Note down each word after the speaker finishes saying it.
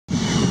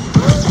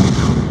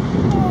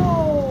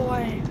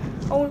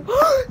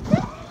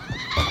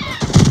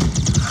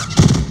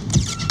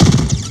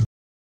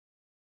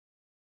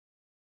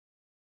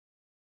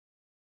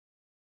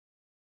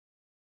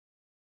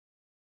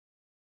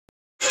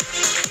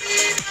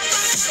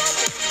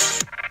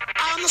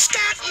I'm a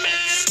scat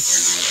man.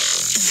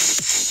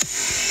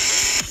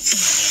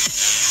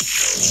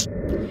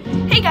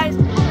 Hey guys,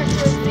 welcome to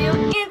this video.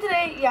 And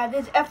today,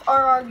 this is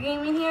FRR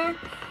Gaming here.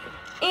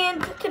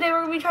 And today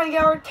we're gonna be trying to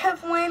get our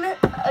 10th win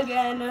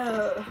again.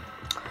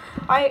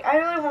 I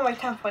really want my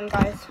 10th win,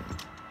 guys.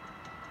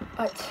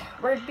 But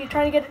we're gonna be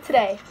trying to get it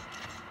today.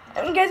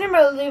 And you guys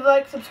remember to leave a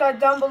like, subscribe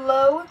down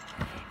below,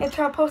 and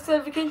turn on post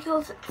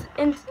notifications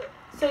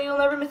so you'll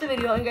never miss a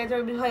video. And you guys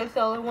are gonna be playing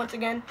solo once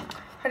again,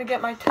 trying to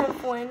get my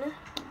 10th win.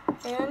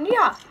 And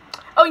yeah.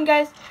 Oh, and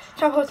guys,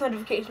 turn on post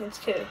notifications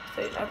too,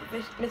 so you never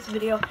miss a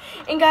video.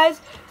 And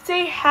guys,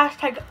 say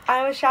hashtag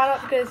I want a shout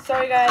out, because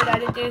sorry guys, I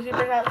didn't do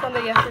Super Shout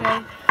Sunday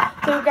yesterday.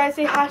 So guys,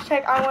 say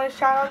hashtag I want a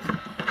shout out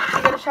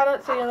to get a shout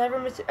out, so you'll never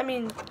miss it. I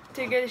mean,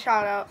 to get a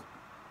shout out.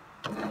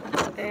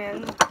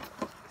 And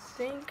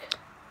sync.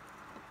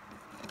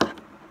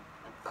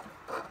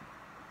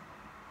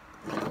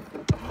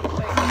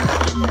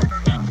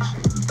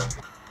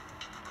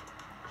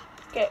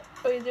 Okay,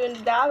 are you doing the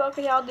dab?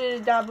 Okay, I'll do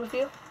the dab with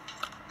you.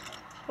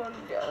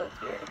 Yeah, let's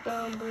do it.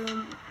 Boom,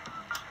 boom.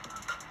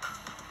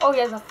 Oh, he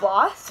has a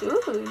floss?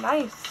 Ooh,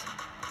 nice.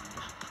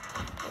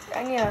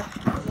 I need a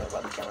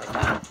webcam like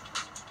that.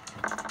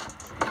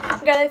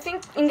 Guys, I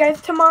think, and guys,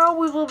 tomorrow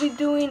we will be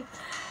doing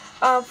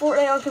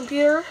Fortnite on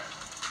computer.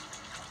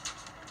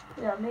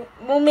 Yeah,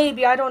 well,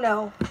 maybe, I don't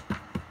know.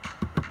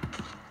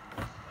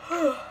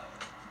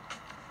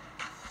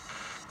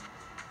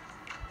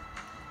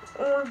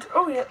 And,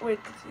 oh yeah, wait,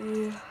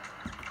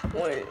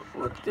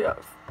 what's the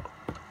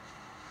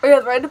oh yeah,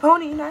 ride the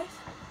pony, nice.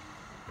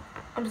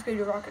 I'm just gonna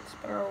do rocket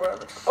spinner or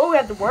whatever. Oh, we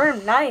have the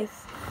worm,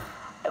 nice.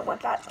 I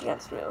want that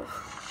dance move.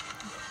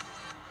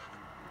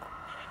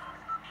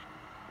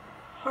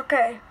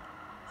 Okay,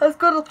 let's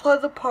go to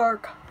Pleasant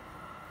Park.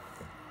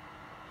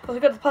 Let's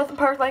go to Pleasant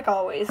Park like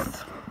always.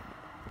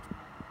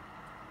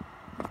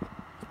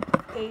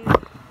 Okay.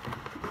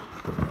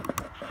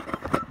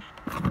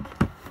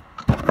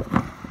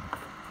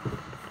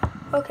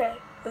 Okay,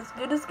 let's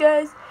do this,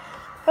 guys.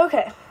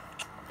 Okay.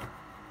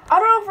 I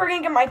don't know if we're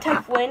going to get my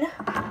 10th win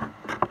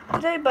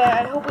today, but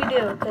I hope we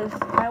do, because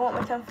I want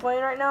my 10th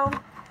win right now.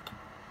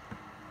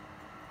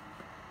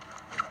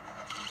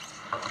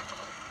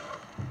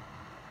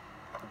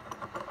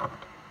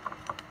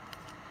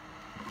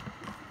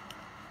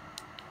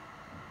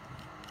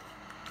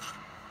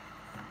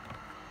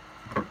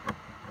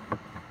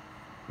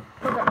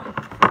 Okay.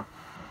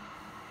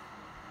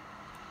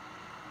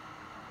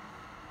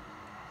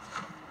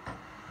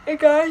 Hey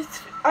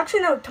guys,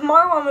 actually no,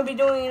 tomorrow I'm going to be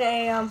doing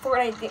a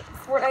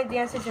Fortnite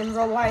dances in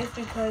real life,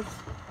 because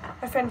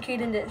my friend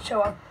Keaton didn't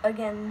show up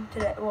again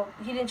today. Well,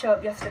 he didn't show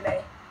up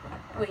yesterday.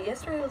 Wait,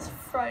 yesterday was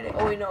Friday.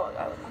 Oh wait, no,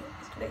 I wasn't here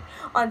yesterday.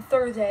 On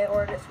Thursday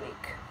or this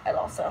week, and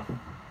also.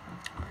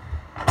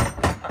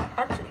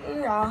 Actually,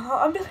 yeah,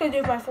 I'm just going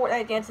to do my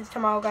Fortnite dances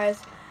tomorrow,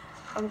 guys.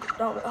 Oh,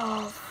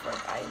 frick,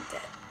 I am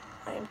dead.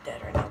 I am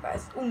dead right now,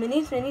 guys. Ooh,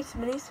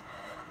 minis.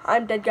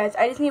 I'm dead, guys.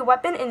 I just need a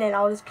weapon, and then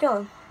I'll just kill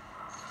him.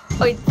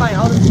 Okay, fine,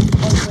 I'll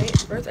just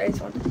wait. Where's the ice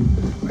one?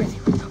 Where is he?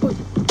 Oh.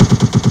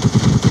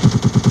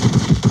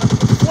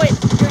 Wait,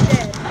 you're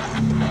dead.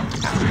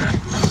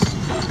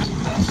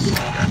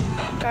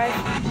 Guys.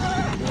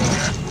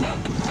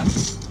 I'm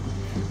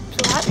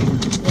so happy. I'm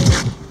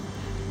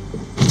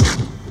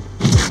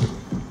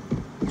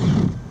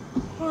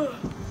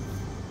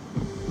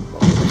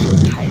so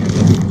tired.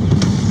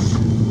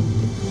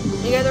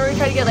 You guys already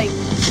tried to get like 10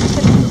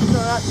 kills, no,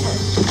 not 10,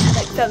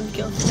 like 7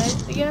 kills today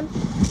again.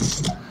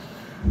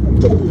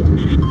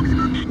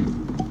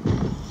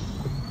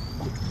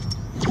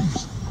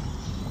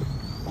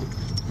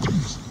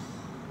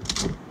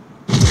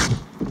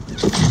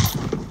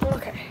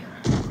 Okay.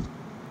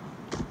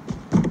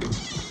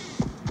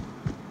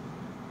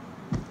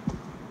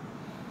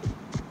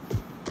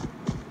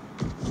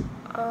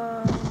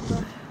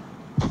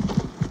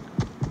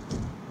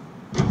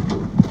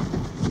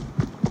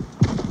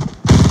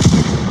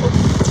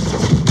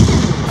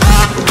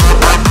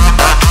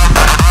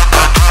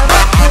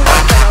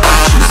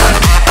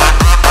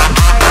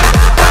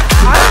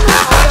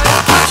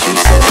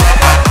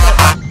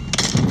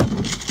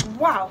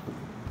 Wow.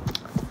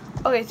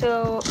 Okay,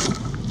 so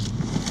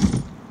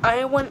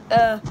I want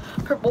a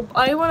purple.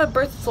 I want a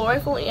burst assault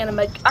rifle and a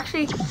med.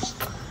 Actually,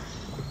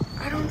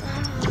 I don't know.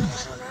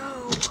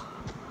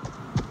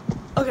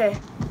 Okay.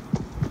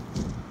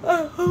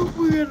 I hope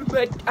we get a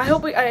med. I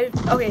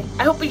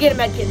hope we get a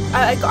med kit.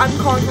 I'm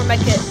calling for a med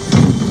kit.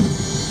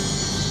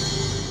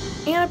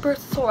 And a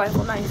burst assault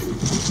rifle.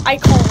 Nice. I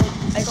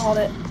called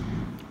it.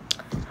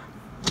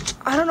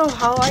 I don't know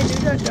how I knew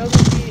that there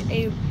would be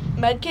a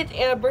med kit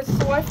and a burst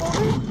assault rifle.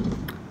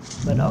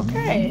 But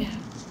okay.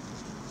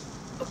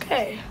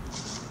 Okay.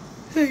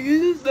 Hey,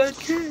 use this med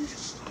kit.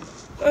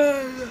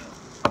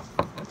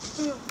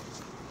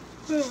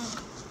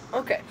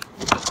 Okay.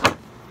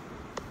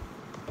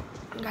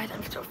 Guys,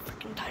 I'm so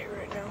freaking tired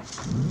right now.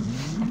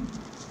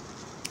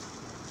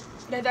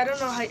 Guys, I don't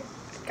know how.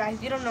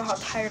 Guys, you don't know how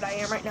tired I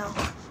am right now.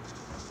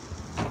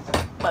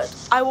 But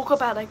I woke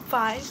up at like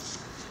 5.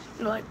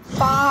 like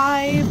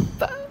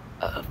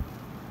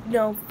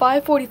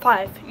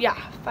 5:45. Yeah,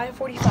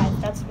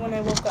 5:45. That's when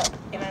I woke up.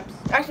 And I'm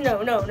actually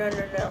no.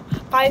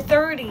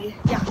 5:30.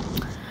 Yeah.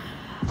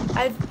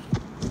 I've been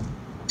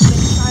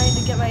trying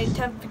to get my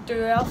 10th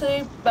victory royale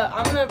today, but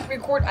I'm gonna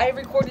record. I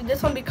recorded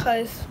this one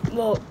because,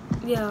 well,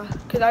 yeah,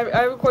 because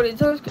I recorded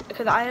this one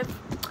because I'm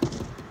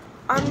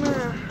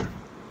gonna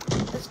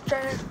just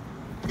try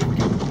to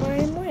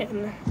win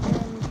and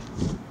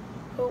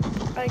hope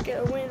I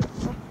get a win.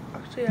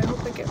 Actually, I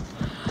hope I get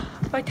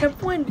my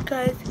 10th win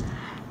because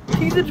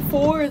season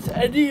 4 is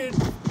ending.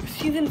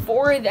 Season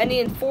 4 is ending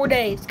in 4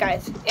 days,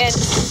 guys, and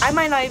I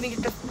might not even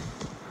get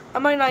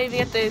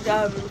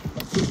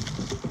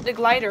the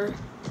glider,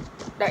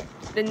 like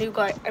the new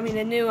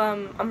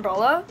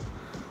umbrella.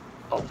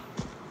 Oh,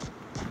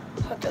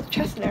 there's a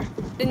chest in there.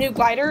 The new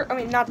glider. I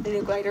mean, not the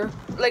new glider.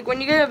 Like when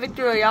you get a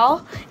victory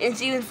royale in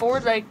season 4,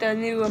 like the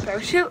new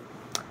parachute.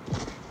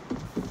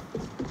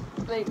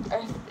 Like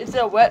it's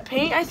a wet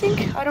paint, I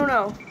think. I don't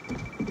know.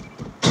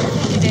 I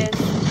think it is,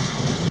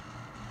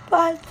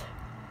 but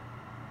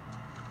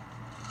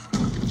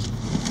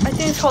I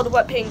think it's called a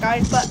wet paint,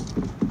 guys. But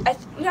I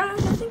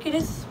think it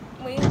is.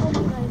 Wait, hold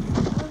on, guys.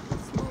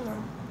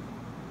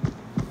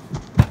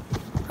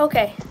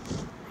 Okay,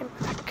 I'm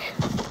back.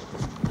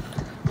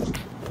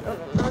 No.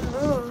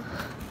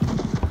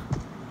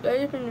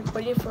 I've been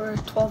recording for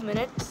 12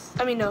 minutes.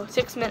 I mean, no,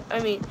 6 minutes.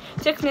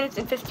 6 minutes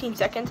and 15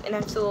 seconds, and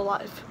I'm still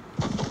alive.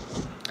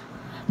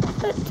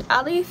 But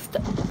at least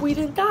we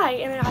didn't die,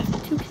 and I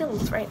have 2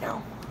 kills right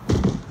now.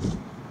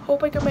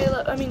 Hope I get my 10.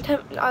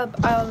 I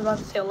was about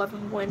to say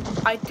 11th win.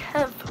 My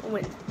 10th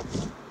win.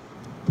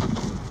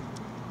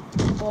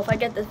 Well, if I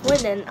get this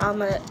win, then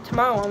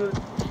tomorrow I'm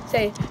gonna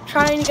say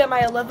trying to get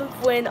my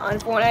 11th win on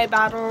Fortnite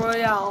Battle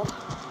Royale.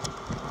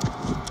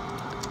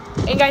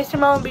 And guys,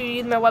 tomorrow I'll be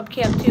using my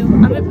webcam too.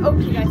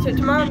 Okay, guys. So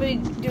tomorrow I'll be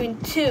doing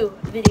 2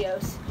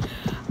 videos.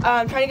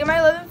 Trying to get my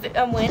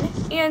 11th win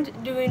and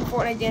doing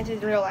Fortnite dances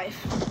in real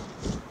life.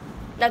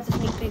 That's a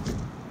sneak peek.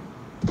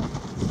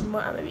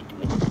 What I'm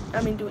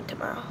gonna be doing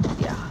tomorrow.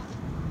 Yeah.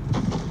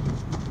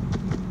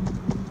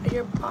 I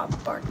hear Bob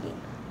barking.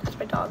 That's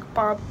my dog,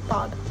 Bob.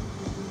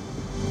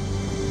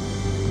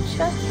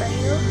 Chest right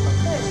here.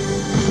 Okay.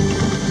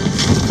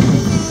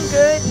 Anything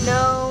good?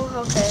 No.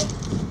 Okay.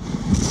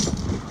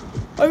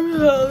 I'm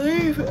gonna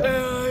leave.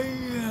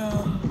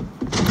 Yeah.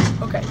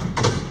 Okay.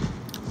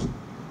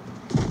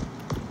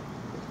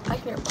 I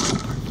can hear Bob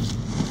barking.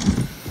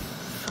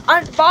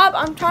 Bob,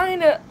 I'm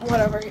trying to.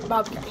 Whatever.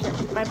 Bob can't hear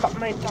me. My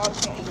dog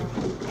can't hear me.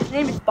 His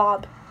name is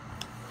Bob.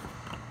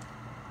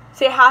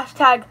 Say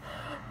hashtag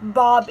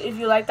Bob if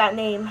you like that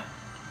name.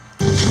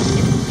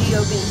 It's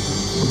B-O-B.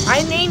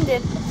 I named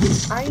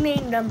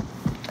him,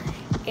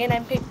 and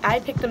I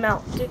picked him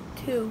out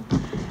too.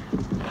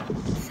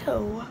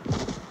 So,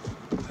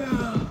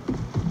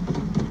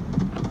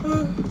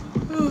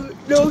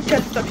 no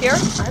chest up here.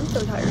 I'm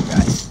so tired,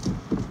 guys.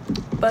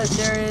 But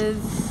there is,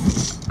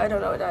 I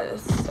don't know what that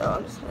is. So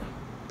I'm just gonna.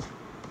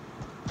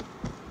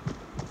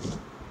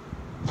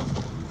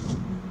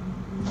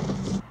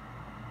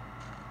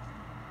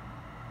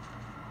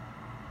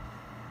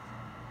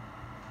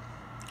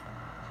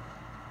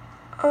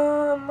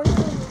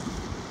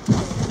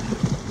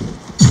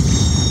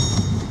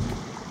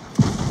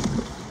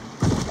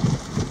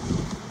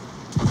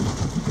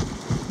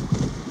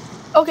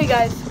 Okay,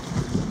 guys.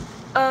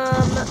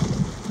 I'm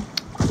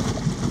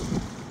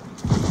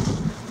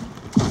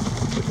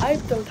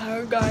so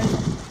tired, guys.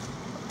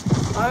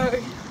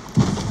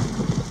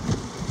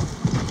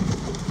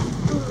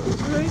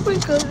 Let me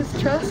go to this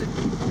chest.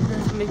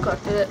 Somebody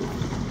collected it.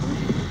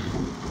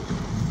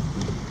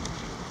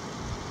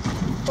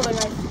 Hold on,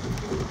 guys.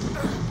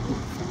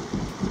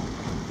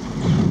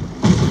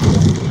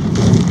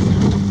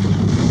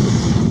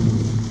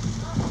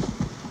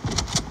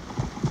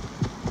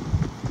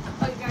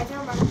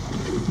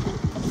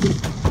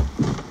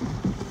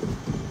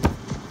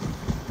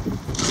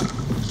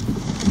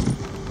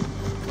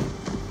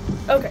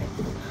 Okay,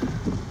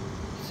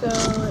 so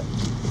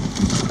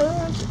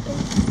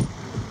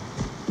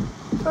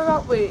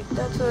wait,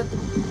 that's a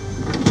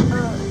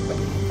wait,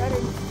 that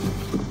is,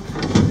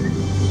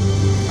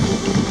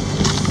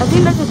 I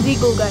think that's a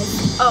seagull,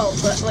 guys. Oh,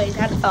 but wait,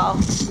 that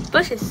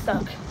bush is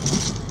stuck.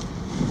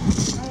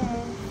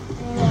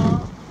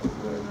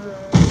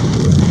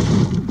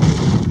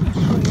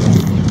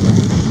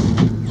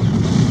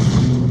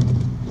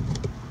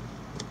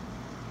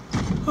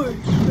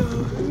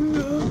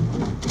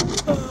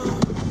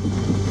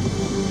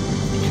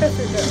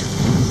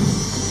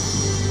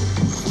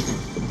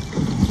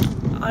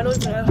 I don't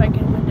even know if I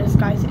can win this,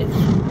 guys.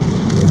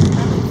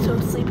 I'm so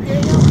sleepy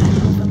right now. I don't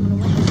know if I'm gonna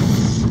win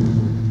this.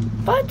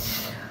 But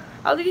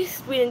at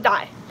least we didn't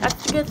die.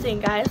 That's a good thing,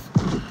 guys.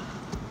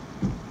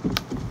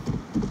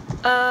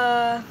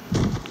 I've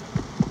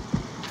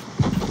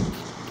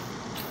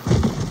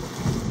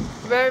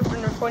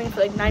been recording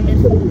for like 9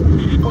 minutes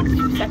and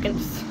 42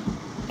 seconds.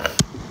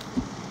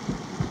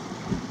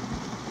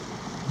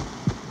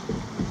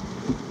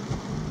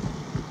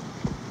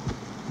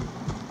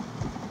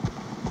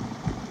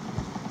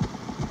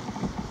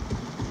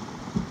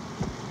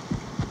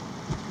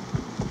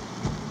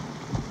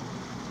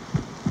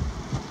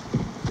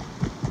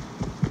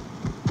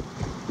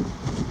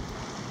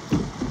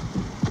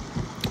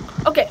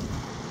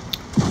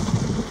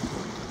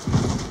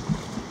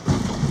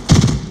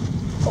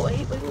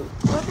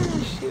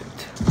 shoot.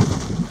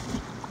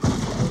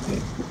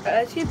 Okay.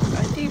 I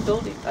see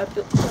building. I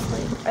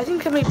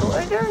think somebody built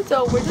right there,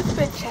 so we're just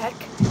gonna check.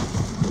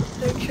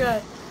 Make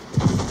sure.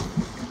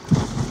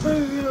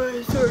 I'm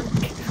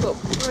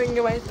gonna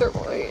get my third.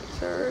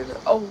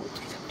 Oh,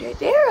 there's somebody right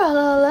there.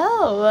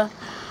 Hello.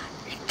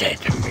 You're dead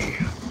to me.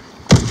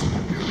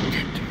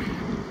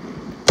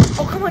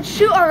 Oh, come on,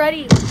 shoot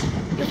already.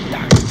 You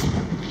darn.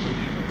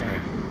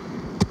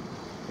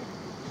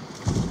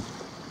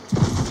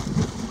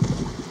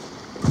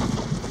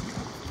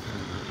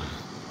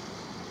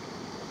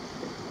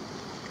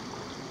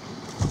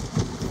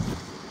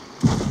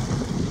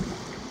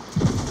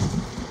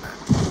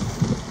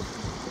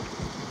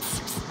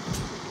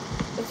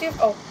 Let's see if,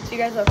 oh, so you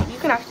guys look, you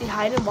can actually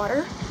hide in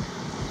water.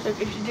 So if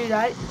you do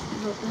that,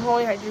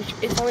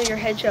 it's only your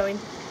head showing.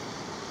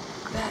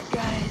 Look at that,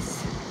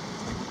 guys.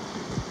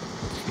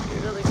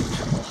 You're really good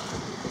troll.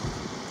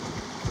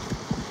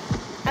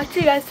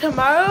 Actually, guys,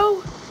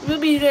 tomorrow we'll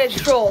be doing a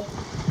troll.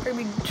 We're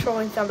gonna be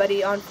trolling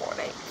somebody on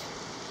Fortnite.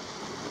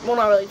 Well,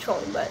 not really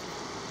trolling, but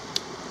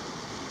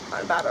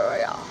on Battle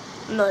Royale.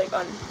 No, like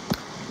on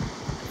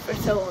for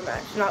solo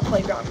match, not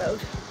playground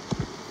mode.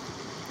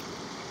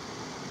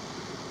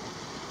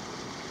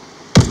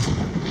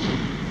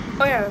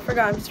 Oh yeah, I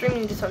forgot, I'm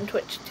streaming this on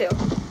Twitch too.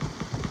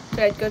 So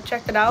guys, go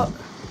check it out.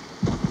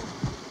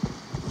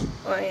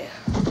 Oh yeah.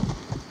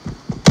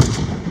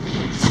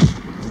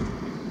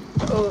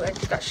 Oh, I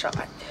just got shot.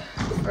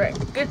 Right,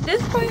 good.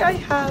 This is why I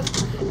have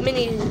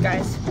minis,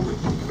 guys.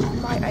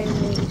 Why I have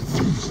minis.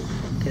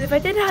 Because if I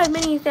didn't have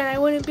minis, then I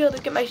wouldn't be able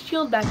to get my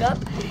shield back up.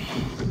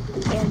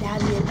 And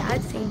that'd be a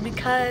bad thing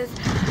because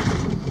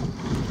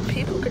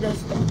people could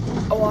just,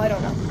 oh, well, I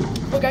don't know.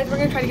 Well, guys, we're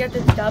going to try to get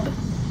this dub.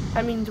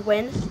 That means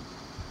win.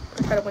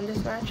 We're try to win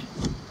this match.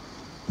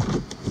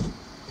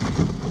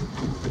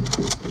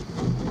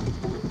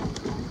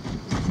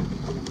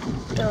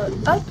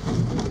 Up.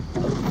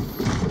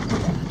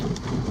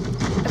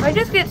 If I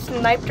just get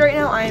sniped right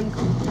now, I'm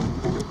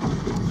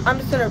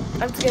just gonna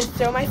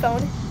throw my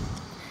phone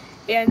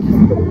and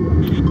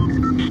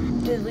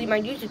delete my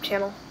YouTube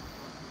channel.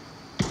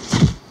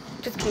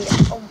 Just kidding.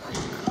 Oh my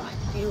god,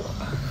 you.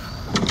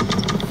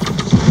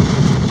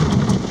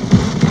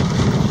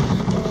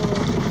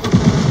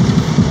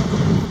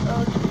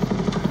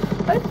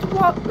 Let's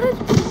walk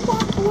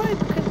away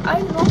because I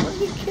don't want to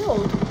get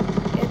killed.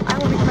 And I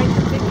want to fight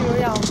the victory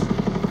royale.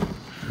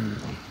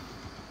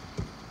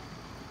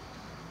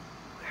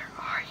 Where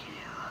are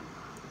you?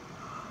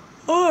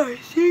 Oh, I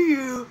see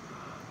you.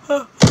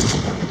 Oh.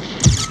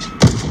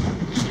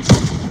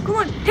 Come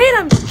on, hit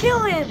him!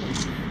 Kill him!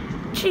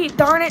 Gee,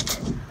 darn it.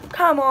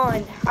 Come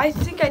on. I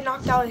think I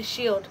knocked out his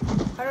shield.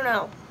 I don't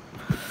know.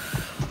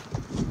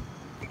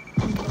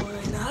 I'm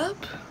going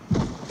up.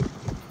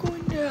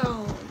 Going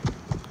down.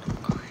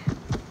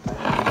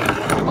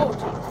 Oh,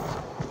 jeez.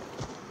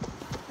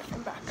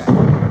 I'm back, guys.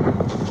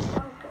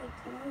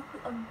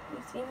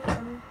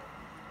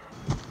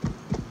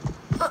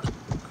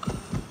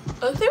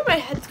 I think my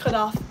head's cut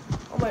off.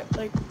 Oh my,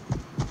 like.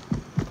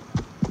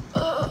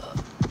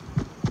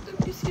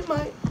 Let me see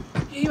my.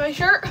 You see my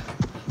shirt?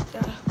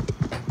 Yeah.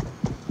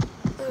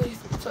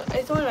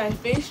 It's only my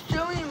face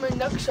showing and my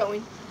neck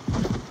showing.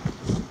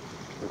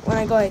 When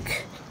I go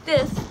like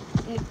this,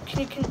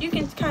 you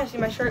can kind of see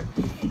my shirt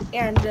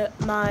and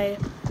my.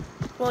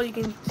 Well, you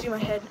can see my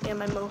head and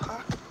my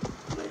mohawk.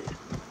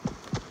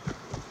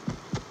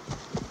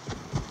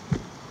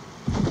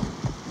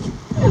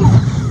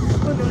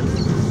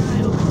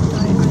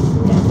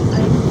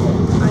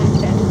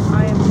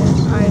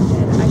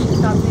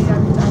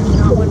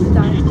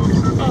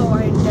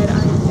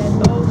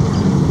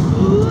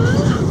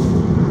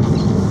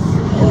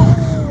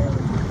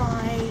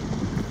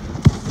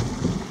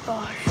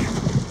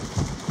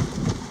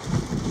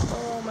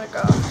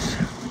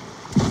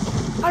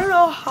 I don't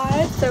know how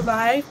I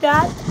survived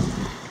that,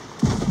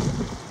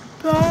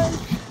 but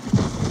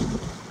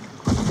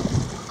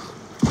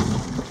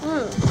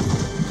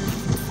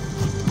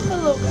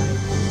hello guys.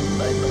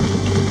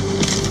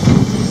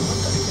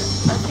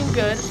 Looking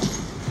good.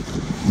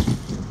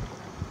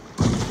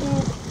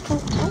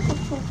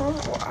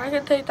 I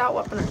can take that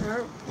weapon in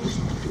there.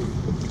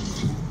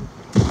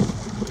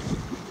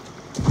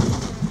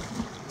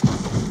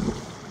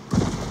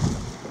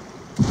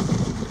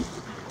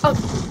 Oh,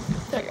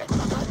 sorry guys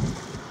about that.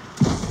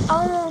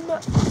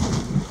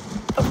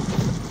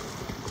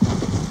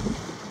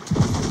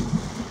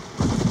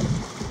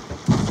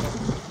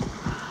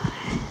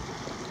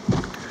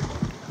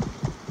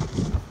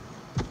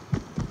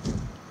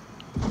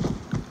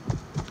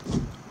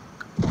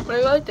 When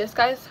I go like this,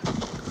 guys,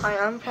 I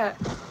am pet.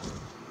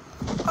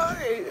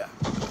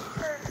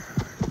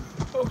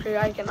 Okay,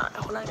 I cannot.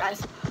 Hold on,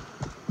 guys.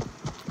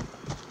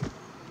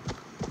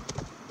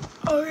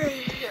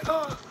 Okay,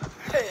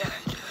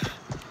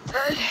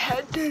 I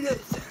had to do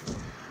this.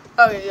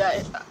 Okay,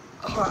 guys.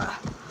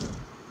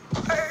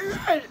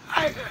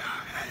 I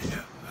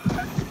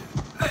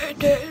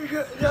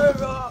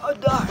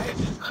didn't die.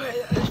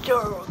 The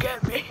store will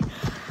get me.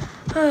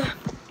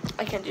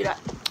 I can't do that.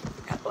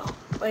 Yeah, well,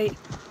 wait.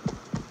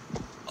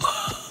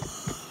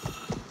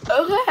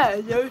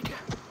 Okay, dude.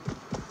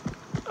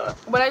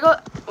 When I go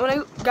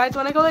like this,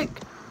 when I go this,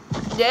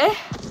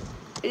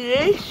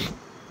 it's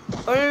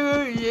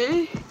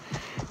okay,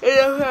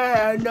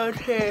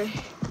 nothing.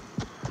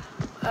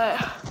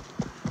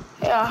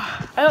 Yeah,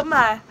 I hope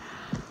my,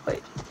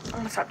 wait, I'm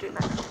gonna stop doing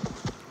that.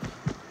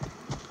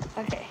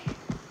 Okay.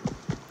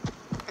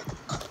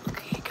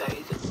 Okay,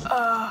 guys,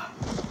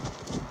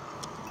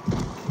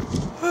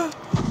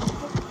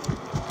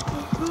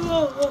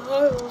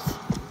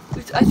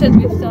 I said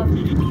we still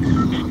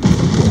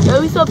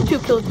have 2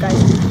 kills, guys,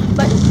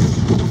 but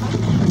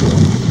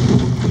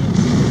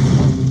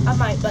I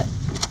might, but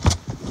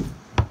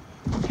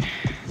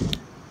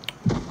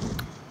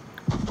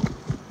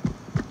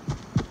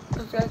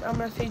guys, I'm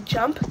gonna say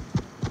jump.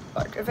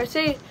 But if I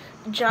say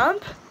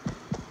jump,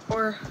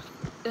 or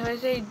if I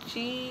say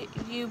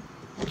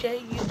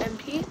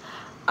G-U-J-U-M-P,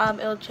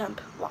 it'll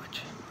jump.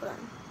 Watch. Hold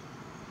on.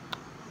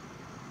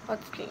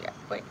 Let's get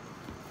wait.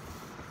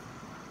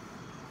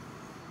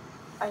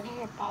 I can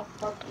hear Bob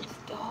barking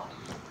still.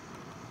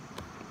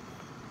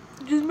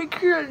 Just make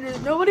sure there's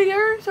nobody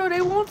here so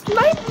they won't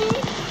snipe me.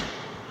 Because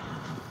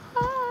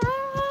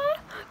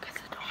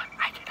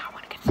I do not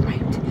want to get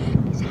sniped.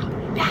 It's how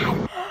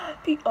bad.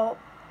 Oh,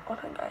 hold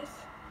on, guys.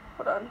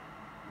 Hold on.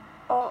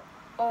 Oh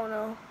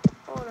no.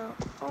 Oh no.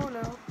 Oh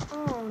no.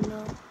 Oh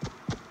no.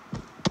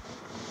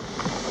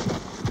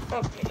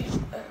 Okay.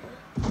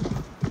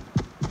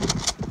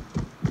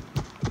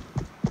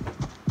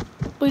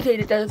 Please say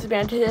that does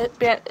bandages.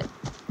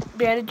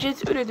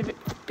 Ooh, there's a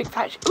big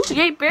flash. Ooh,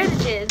 yay,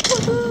 bandages.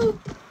 Woohoo!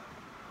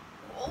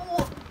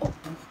 Oh.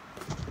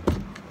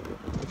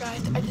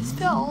 Guys, I just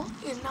fell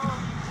and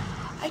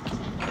I can.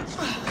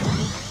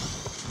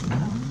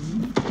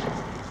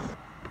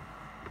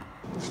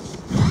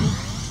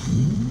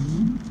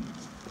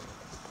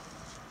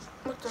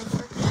 What the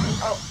frick?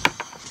 Oh.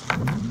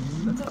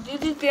 Let's do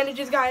these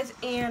bandages, guys,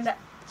 and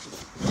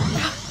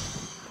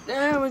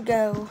there we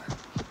go.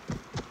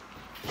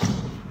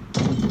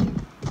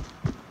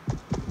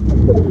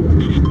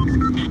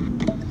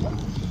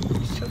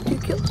 So 2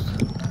 kills.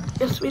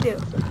 Yes, we do.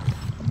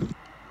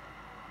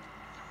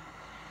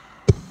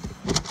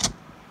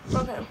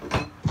 Okay.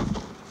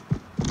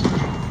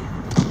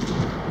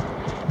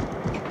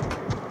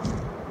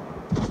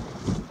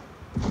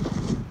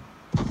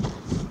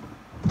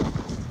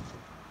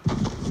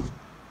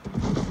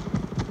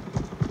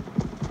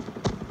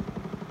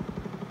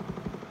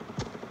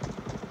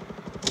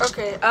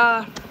 Okay,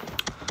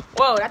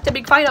 whoa, that's a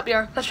big fight up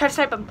here. Let's try to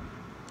snipe him.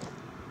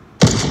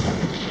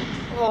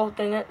 Oh,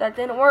 dang it, that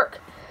didn't work.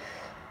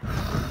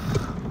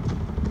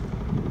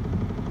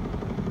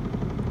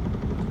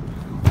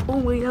 Oh,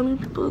 wait, how many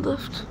people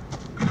left?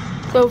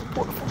 So,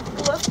 4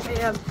 people left. I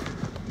have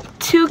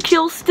 2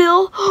 kills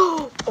still.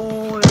 Oh,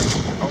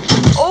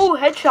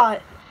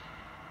 headshot.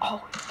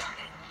 Oh, darn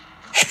it.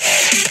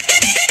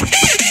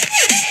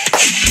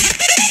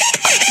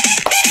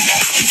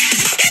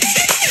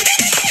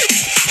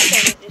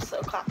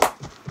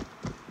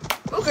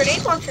 Oh,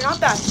 grenade launcher, not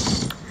bad.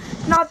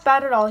 Not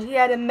bad at all. He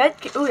had a med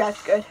kit. Ooh,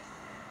 that's good.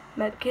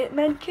 Med kit,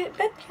 med kit,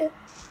 med kit.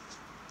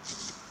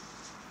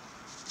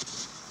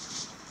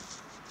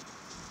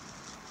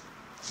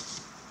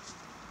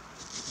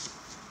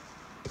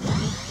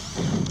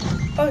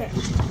 Okay,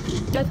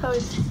 that's how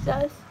it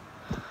does.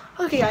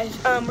 Okay, guys,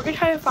 we're gonna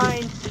try to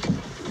find.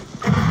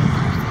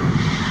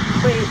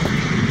 Wait.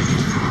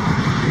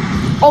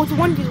 Oh, it's a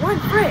 1v1,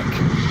 frick.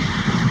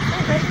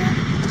 Right here.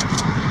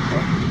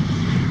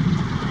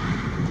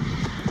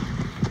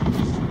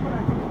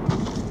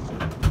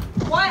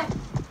 What?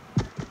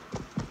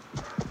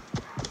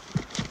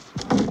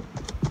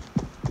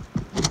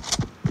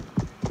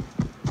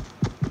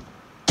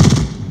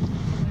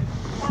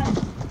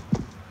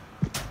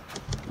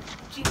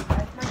 Jeez,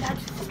 guys, my dad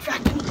just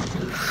distracted me.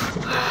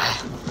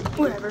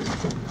 Whatever.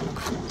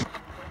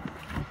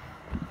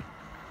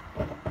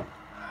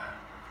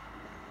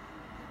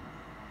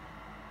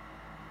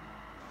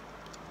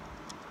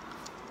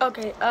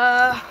 Okay,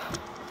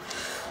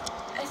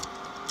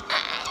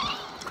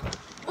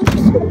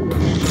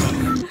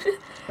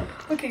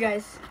 okay,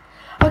 guys.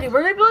 Okay,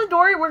 we're gonna build a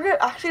door. We're gonna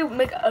actually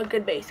make a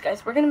good base,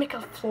 guys. We're gonna make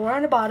a floor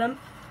on the bottom.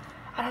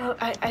 I don't know.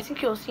 I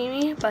think you'll see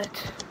me,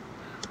 but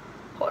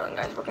hold on,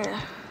 guys. We're gonna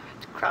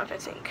have to crouch, I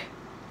think.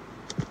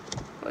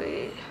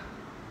 Wait.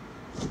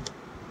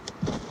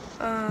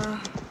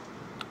 I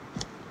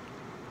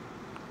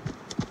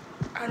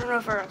don't know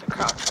if we're at the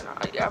crouch or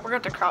not. Yeah, we're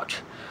at the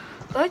crouch.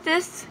 Like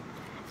this,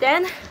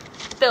 then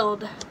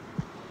build.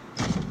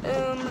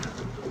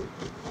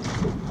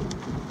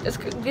 This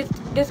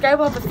guy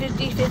will have a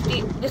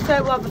 50-50. This guy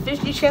will have a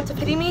 50 chance of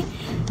hitting me,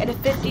 and a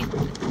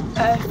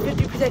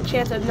 50%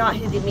 chance of not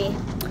hitting me.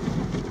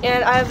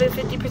 And I have a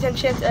 50%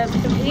 chance of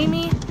him hitting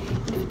me,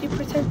 and a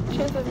 50%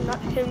 chance of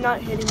him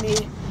not hitting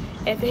me.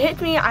 And if it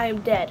hits me, I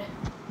am dead.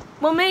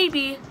 Well,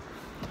 maybe.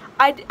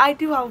 I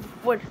do have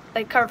wood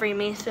like covering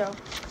me, so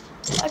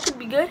that could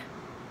be good.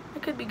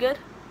 It could be good.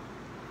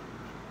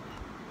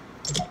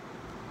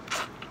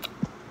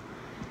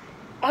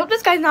 I hope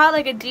this guy's not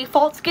like a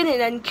default skin and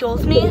then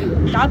kills me.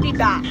 That'd be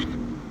bad.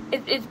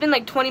 It's been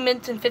like 20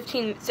 minutes and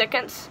 15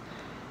 seconds.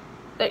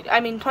 Like, I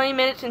mean 20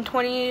 minutes and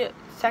 20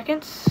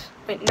 seconds.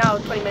 Wait, no,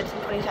 20 minutes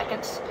and 20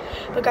 seconds.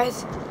 But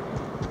guys,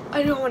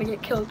 I don't want to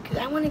get killed because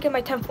I want to get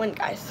my 10th win,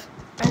 guys.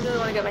 I really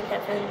want to get my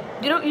 10th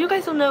win. You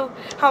guys don't know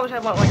how much I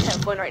want my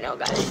 10th win right now,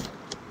 guys.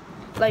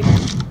 Like,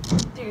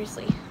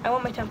 seriously, I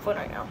want my 10th win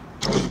right now.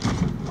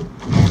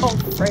 Oh,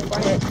 right,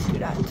 why did I just do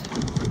that?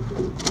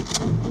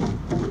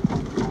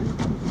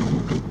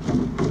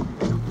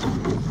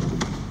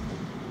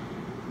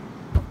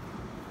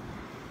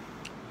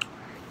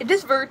 Is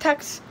this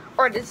Vertex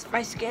or is this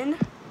my skin?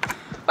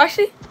 Well,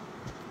 actually,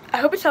 I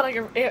hope it's not like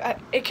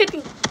it could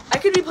be. I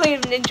could be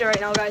playing Ninja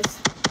right now, guys.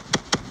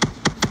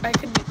 I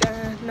could be.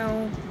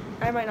 No,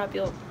 I might not be.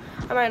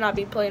 I might not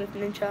be playing with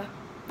Ninja.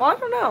 Well, I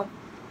don't know.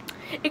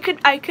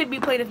 I could be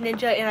playing with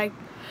Ninja and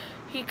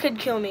he could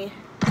kill me.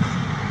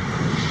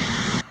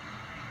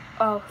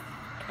 Oh,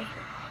 I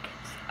hear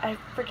rockets. I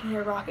freaking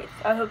hear rockets.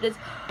 I hope this.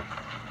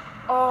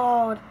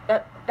 Oh,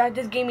 that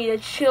just gave me the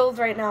chills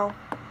right now.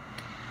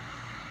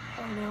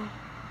 Oh no.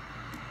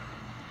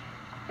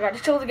 I got the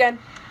chills again.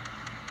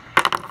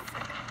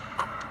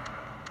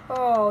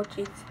 Oh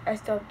jeez, I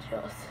still have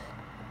chills.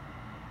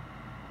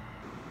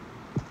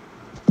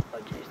 Oh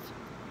jeez.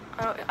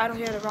 I don't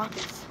hear the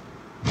rockets.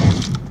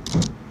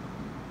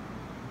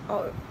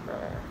 Oh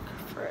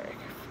frick.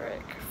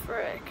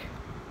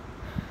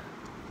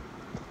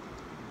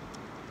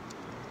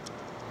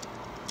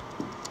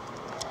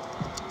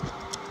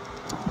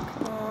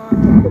 Come on.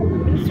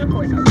 I'm in a circle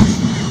right now.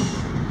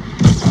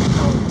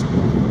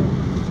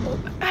 Oh,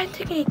 I didn't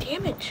take any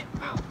damage.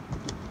 Wow.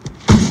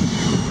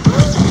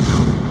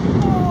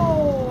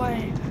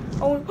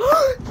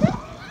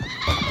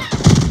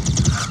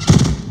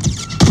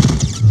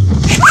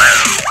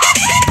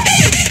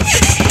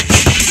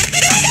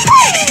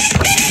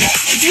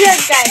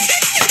 Yes, guys.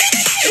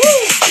 Woo.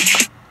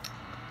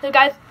 So,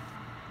 guys,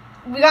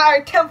 we got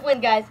our 10th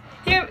win, guys.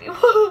 Here,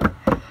 woo.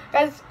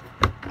 Guys,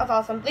 that's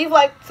awesome. Leave a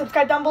like,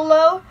 subscribe down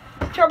below.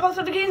 Share post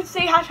notifications.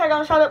 Say hashtag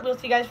on shout out. We'll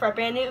see you guys for a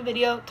brand new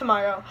video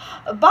tomorrow.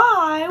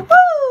 Bye.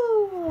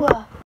 Woo.